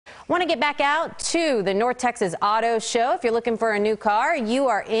Want to get back out to the North Texas Auto Show? If you're looking for a new car, you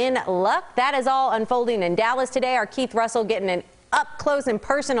are in luck. That is all unfolding in Dallas today. Our Keith Russell getting an up close and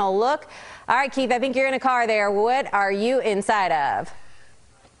personal look. All right, Keith, I think you're in a car there. What are you inside of?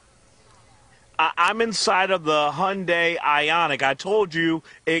 I'm inside of the Hyundai Ioniq. I told you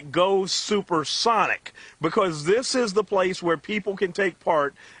it goes supersonic because this is the place where people can take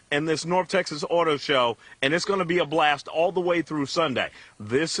part in this North Texas Auto Show, and it's going to be a blast all the way through Sunday.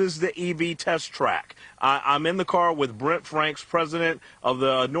 This is the EV test track. I'm in the car with Brent Franks, president of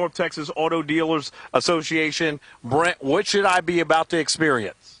the North Texas Auto Dealers Association. Brent, what should I be about to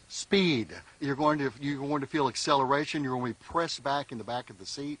experience? Speed. You're going to feel acceleration. You're going to be pressed back in the back of the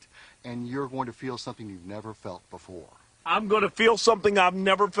seat, and you're going to feel something you've never felt before. I'm going to feel something I've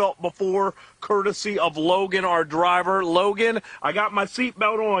never felt before, courtesy of Logan, our driver. Logan, I got my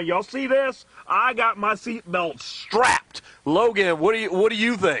seatbelt on. Y'all see this? I got my seatbelt strapped. Logan, what do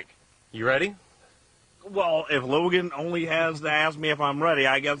you think? You ready? Well, if Logan only has to ask me if I'm ready,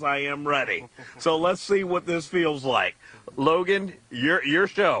 I guess I am ready. So let's see what this feels like. Logan, your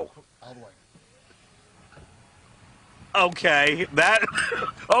show. Okay, that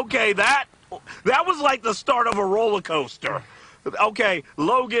was like the start of a roller coaster. Okay,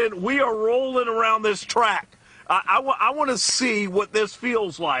 Logan, we are rolling around this track. I want to see what this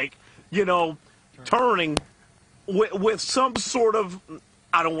feels like, you know, turning with some sort of,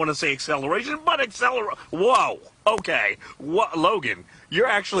 I don't want to say acceleration, but Whoa, okay. Logan, you're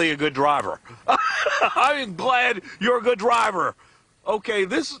actually a good driver. I'm glad you're a good driver. Okay,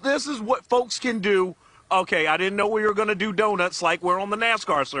 this is what folks can do. Okay, I didn't know we were going to do donuts like we're on the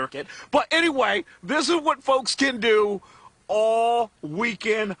NASCAR circuit. But anyway, this is what folks can do all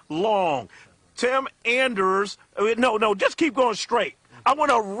weekend long. Tim Anders, no, just keep going straight. I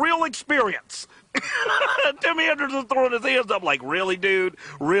want a real experience. Tim Anders is throwing his hands up like, really, dude?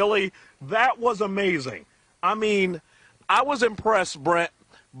 Really? That was amazing. I mean, I was impressed, Brent,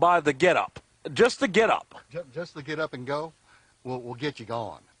 by the get-up. Just the get-up. Just the get up and go will get you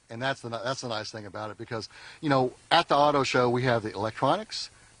going. And that's the nice thing about it because, you know, at the auto show we have the electronics,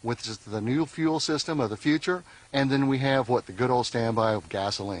 which is the new fuel system of the future, and then we have the good old standby of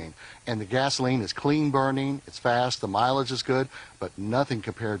gasoline. And the gasoline is clean burning, it's fast, the mileage is good, but nothing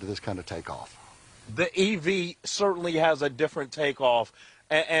compared to this kind of takeoff. The EV certainly has a different takeoff.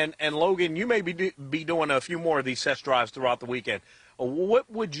 And Logan, you may be doing a few more of these test drives throughout the weekend. What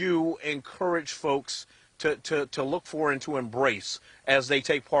would you encourage folks to look for and to embrace as they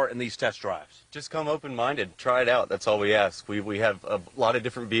take part in these test drives? Just come open-minded. Try it out. That's all we ask. We have a lot of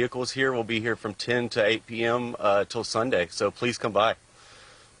different vehicles here. We'll be here from 10 to 8 p.m. Till Sunday, so please come by.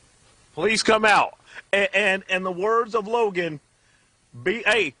 Please come out. And the words of Logan,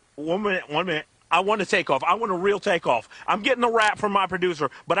 hey, one minute. I want to take off. I want a real takeoff. I'm getting a rap from my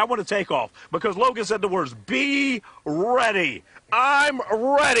producer, but I want to take off because Logan said the words, be ready. I'm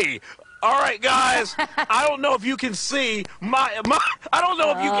ready. All right, guys, I don't know if you can see I don't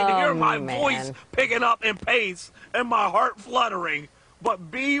know if you can hear my voice picking up in pace and my heart fluttering,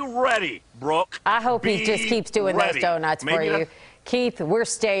 but be ready, Brooke. I hope he just keeps doing those donuts for you. Keith, we're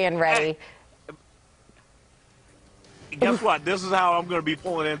staying ready. Guess what? This is how I'm going to be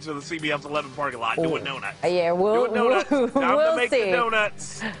pulling into the CBS 11 parking lot doing donuts. Yeah, we'll Time to make see. the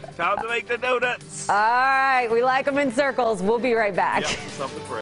donuts. Time to make the donuts. All right, we like them in circles. We'll be right back. Yep, something for